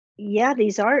Yeah,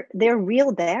 they're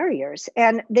real barriers,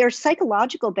 and they're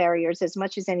psychological barriers as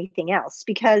much as anything else,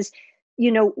 because,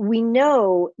 we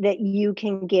know that you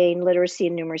can gain literacy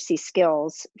and numeracy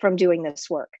skills from doing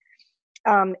this work.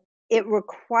 Um, it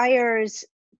requires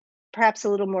perhaps a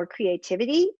little more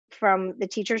creativity from the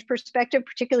teacher's perspective,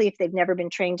 particularly if they've never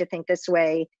been trained to think this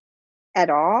way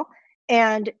at all.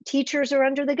 And teachers are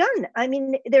under the gun. I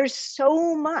mean, there's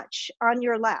so much on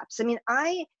your laps. I mean,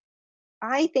 I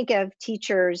think of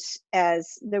teachers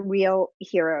as the real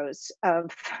heroes of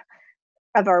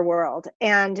our world.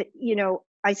 And,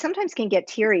 I sometimes can get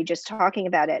teary just talking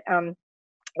about it.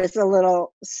 It's a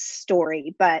little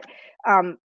story, but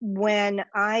when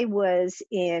I was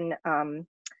in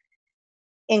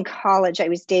college, I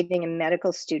was dating a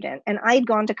medical student, and I'd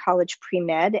gone to college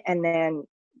pre-med and then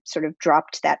sort of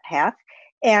dropped that path.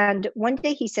 And one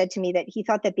day he said to me that he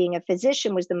thought that being a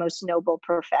physician was the most noble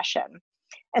profession.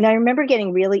 And I remember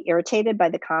getting really irritated by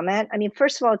the comment. I mean,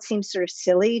 first of all, it seems sort of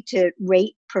silly to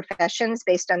rate professions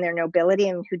based on their nobility,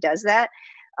 and who does that?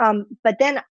 But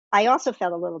then I also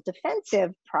felt a little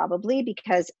defensive, probably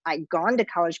because I'd gone to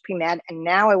college pre-med and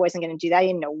now I wasn't going to do that. I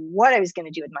didn't know what I was going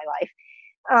to do with my life.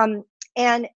 Um,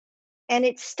 and and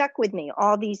it stuck with me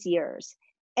all these years.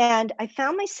 And I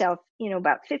found myself,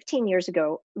 about 15 years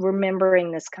ago,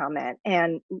 remembering this comment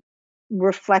and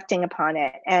reflecting upon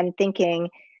it and thinking,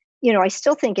 I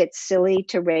still think it's silly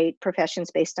to rate professions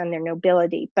based on their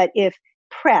nobility, but if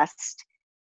pressed,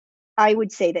 I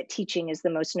would say that teaching is the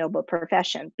most noble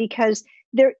profession, because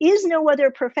there is no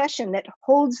other profession that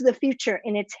holds the future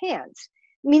in its hands.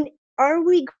 I mean, are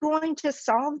we going to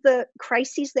solve the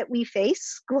crises that we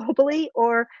face globally,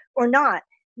 or not?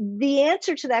 The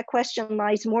answer to that question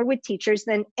lies more with teachers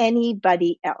than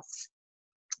anybody else.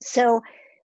 So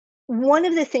one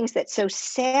of the things that's so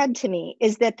sad to me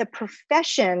is that the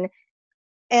profession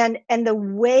and the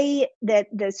way that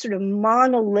the sort of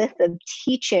monolith of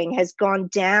teaching has gone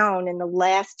down in the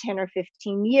last 10 or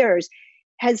 15 years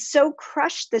has so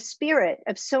crushed the spirit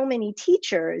of so many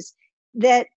teachers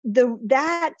that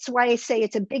that's why I say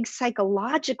it's a big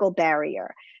psychological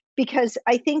barrier. Because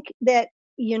I think that,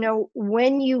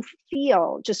 when you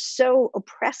feel just so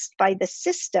oppressed by the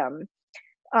system,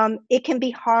 it can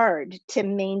be hard to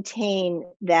maintain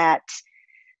that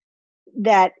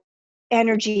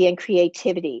energy and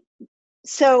creativity.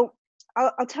 So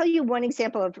I'll tell you one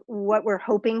example of what we're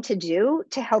hoping to do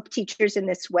to help teachers in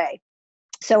this way.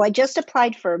 So I just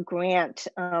applied for a grant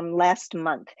last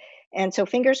month. And so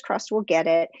fingers crossed we'll get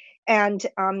it. And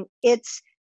it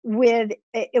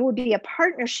would be a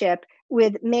partnership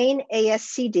with Maine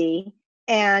ASCD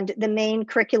and the Maine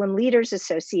Curriculum Leaders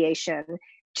Association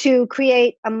to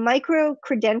create a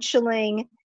micro-credentialing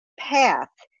path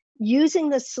using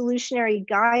the solutionary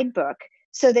guidebook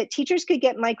so that teachers could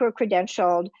get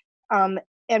micro-credentialed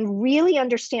and really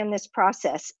understand this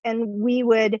process. And we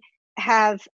would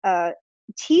have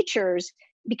teachers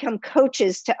become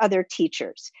coaches to other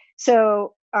teachers.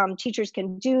 So teachers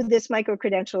can do this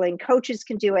micro-credentialing, coaches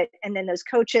can do it, and then those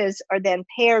coaches are then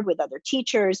paired with other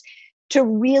teachers to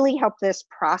really help this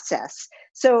process.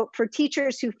 So for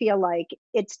teachers who feel like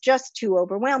it's just too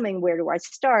overwhelming, where do I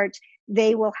start?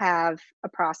 They will have a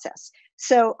process.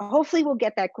 So hopefully we'll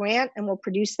get that grant and we'll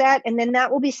produce that. And then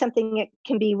that will be something that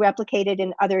can be replicated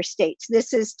in other states.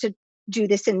 This is to do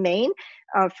this in Maine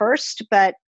first,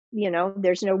 but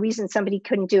there's no reason somebody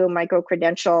couldn't do a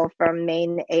micro-credential from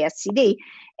Maine ASCD.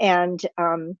 And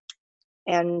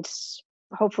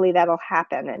hopefully that'll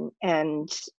happen, and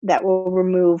that will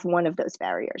remove one of those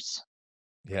barriers.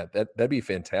 Yeah, that'd be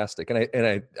fantastic.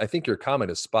 And I think your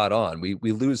comment is spot on.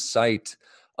 We lose sight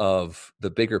of the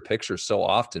bigger picture so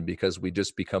often because we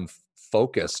just become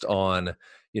focused on,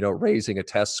 raising a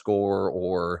test score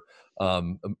or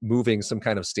moving some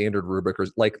kind of standard rubric, or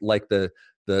like the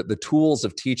tools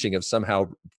of teaching have somehow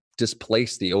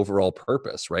displaced the overall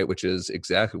purpose, right? Which is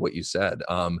exactly what you said.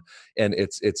 And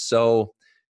it's so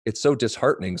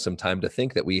disheartening sometimes to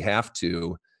think that we have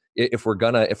to, if we're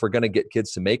gonna get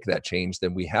kids to make that change,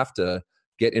 then we have to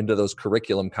get into those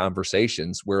curriculum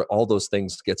conversations where all those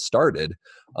things get started,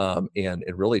 and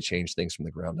really change things from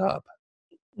the ground up.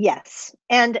 Yes.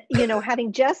 And,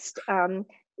 having just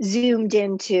zoomed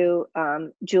into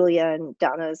Julia and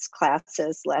Donna's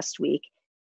classes last week,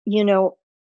 you know,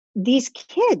 these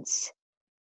kids,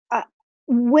 uh,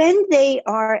 when they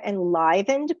are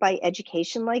enlivened by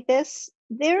education like this,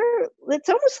 it's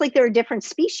almost like they're a different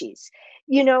species.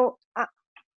 You know,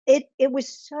 it was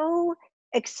so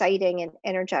exciting and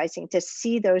energizing to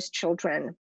see those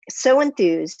children so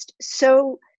enthused,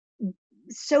 so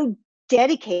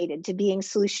dedicated to being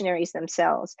solutionaries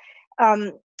themselves.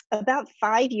 Um, about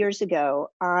 5 years ago,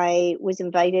 I was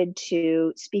invited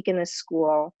to speak in a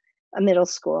school, a middle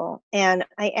school, and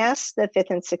I asked the fifth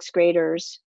and sixth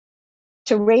graders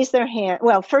to raise their hand.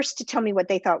 Well, first to tell me what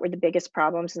they thought were the biggest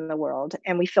problems in the world.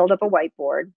 And we filled up a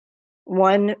whiteboard.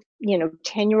 One,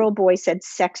 10-year-old boy said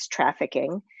sex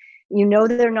trafficking.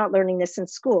 They're not learning this in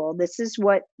school. This is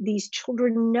what these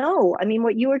children know. I mean,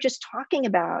 what you were just talking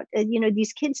about,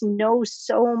 these kids know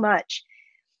so much.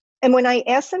 And when I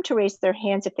asked them to raise their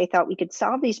hands if they thought we could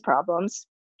solve these problems,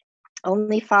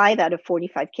 only 5 out of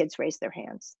 45 kids raised their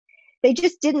hands. They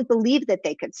just didn't believe that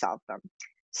they could solve them.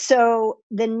 So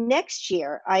the next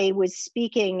year, I was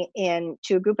speaking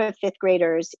to a group of fifth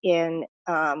graders in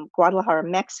Guadalajara,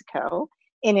 Mexico,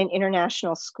 in an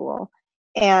international school.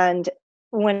 And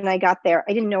when I got there,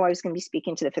 I didn't know I was going to be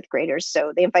speaking to the fifth graders.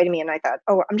 So they invited me, and I thought,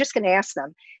 oh, I'm just going to ask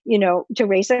them, to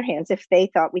raise their hands if they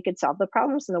thought we could solve the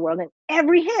problems in the world. And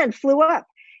every hand flew up.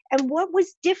 And what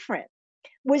was different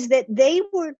was that they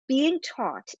were being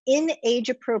taught in age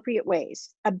appropriate ways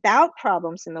about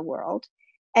problems in the world,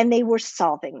 and they were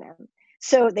solving them.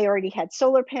 So they already had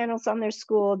solar panels on their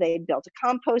school. They had built a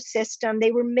compost system.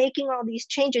 They were making all these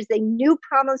changes. They knew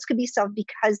problems could be solved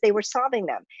because they were solving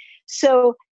them.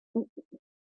 So,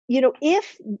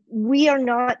 if we are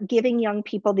not giving young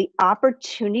people the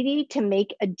opportunity to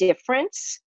make a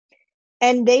difference,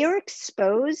 and they are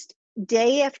exposed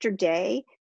day after day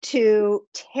to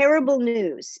terrible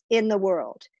news in the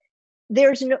world,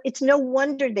 it's no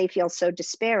wonder they feel so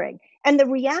despairing. And the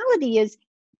reality is,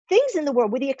 things in the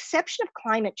world, with the exception of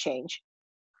climate change,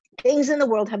 things in the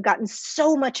world have gotten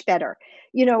so much better.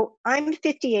 I'm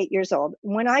 58 years old.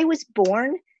 When I was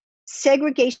born,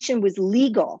 segregation was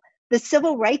legal. The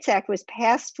Civil Rights Act was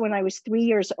passed when I was 3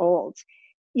 years old.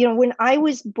 When I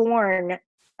was born,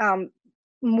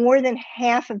 more than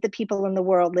half of the people in the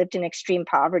world lived in extreme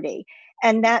poverty.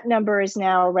 And that number is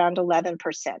now around 11%.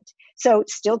 So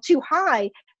still too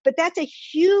high, but that's a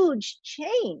huge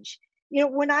change.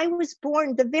 When I was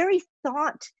born, the very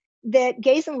thought that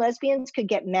gays and lesbians could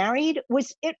get married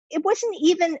it wasn't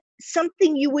even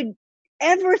something you would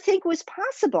ever think was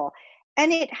possible.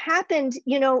 And it happened,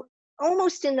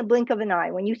 almost in the blink of an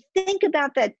eye. When you think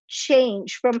about that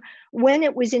change from when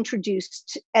it was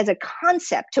introduced as a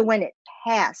concept to when it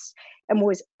passed and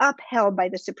was upheld by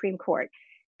the Supreme Court,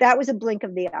 that was a blink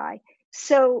of the eye.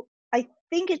 So I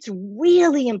think it's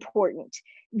really important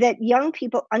that young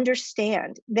people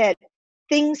understand that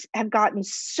things have gotten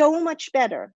so much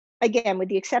better, again, with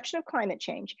the exception of climate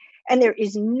change, and there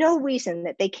is no reason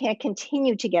that they can't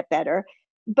continue to get better.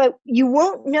 But you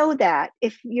won't know that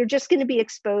if you're just going to be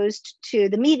exposed to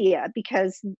the media,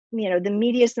 because the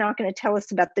media is not going to tell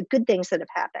us about the good things that have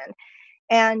happened.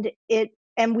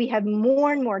 And we have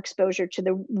more and more exposure to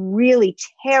the really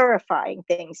terrifying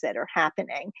things that are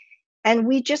happening. And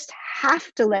we just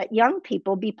have to let young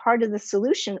people be part of the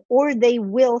solution, or they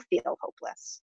will feel hopeless.